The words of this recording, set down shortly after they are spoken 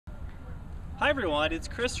Hi everyone, it's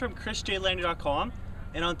Chris from chrisjlander.com,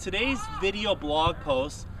 and on today's video blog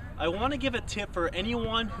post I want to give a tip for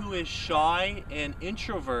anyone who is shy and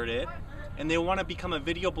introverted and they want to become a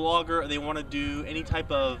video blogger or they want to do any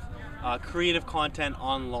type of creative content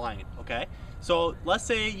online. Okay, so let's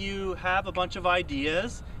say you have a bunch of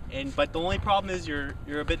ideas but the only problem is you're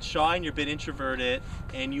a bit shy and you're a bit introverted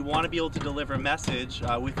and you want to be able to deliver a message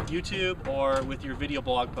with YouTube or with your video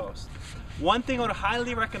blog post. One thing I would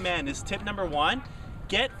highly recommend is tip number one: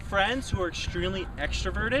 get friends who are extremely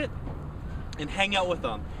extroverted and hang out with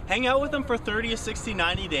them. Hang out with them for 30 to 60,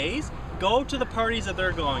 90 days. Go to the parties that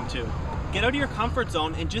they're going to. Get out of your comfort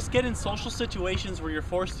zone and just get in social situations where you're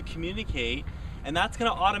forced to communicate, and that's going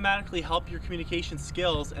to automatically help your communication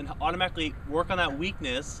skills and automatically work on that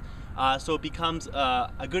weakness so it becomes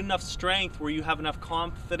a good enough strength where you have enough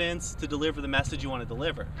confidence to deliver the message you want to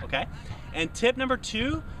deliver. Okay? And tip number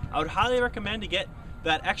two, I would highly recommend to get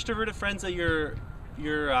that extroverted friends that you're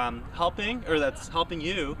helping, or that's helping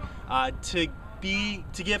you, to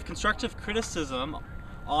give constructive criticism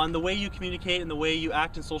on the way you communicate and the way you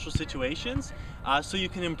act in social situations, so you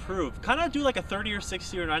can improve. Kind of do like a 30 or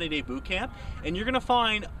 60 or 90-day boot camp, and you're gonna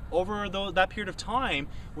find over that period of time,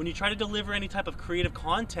 when you try to deliver any type of creative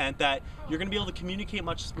content, that you're gonna be able to communicate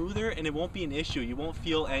much smoother and it won't be an issue. You won't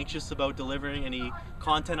feel anxious about delivering any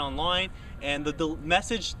content online, and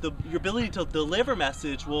your ability to deliver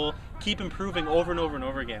message will keep improving over and over and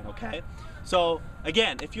over again. Okay, so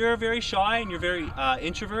again, if you're very shy and you're very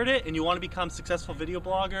introverted and you want to become a successful video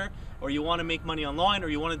blogger, or you want to make money online, or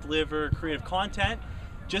you want to deliver creative content,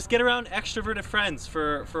 just get around extroverted friends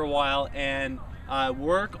for a while and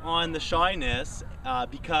work on the shyness,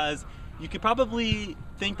 because you could probably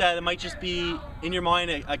think that it might just be in your mind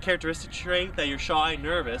a characteristic trait that you're shy and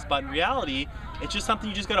nervous, but in reality it's just something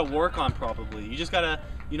you just got to work on. Probably you just got to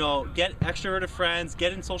get extroverted friends,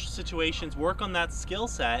 get in social situations, work on that skill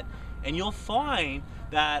set, and you'll find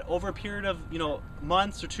that over a period of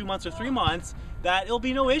months or 2 months or 3 months, that it'll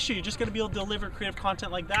be no issue. You're just going to be able to deliver creative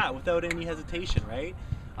content like that without any hesitation, right?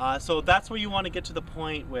 So that's where you want to get to the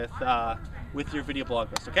point with your video blog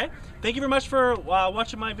post. Okay, thank you very much for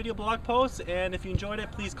watching my video blog post, and if you enjoyed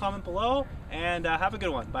it, please comment below, and have a good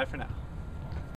one. Bye for now.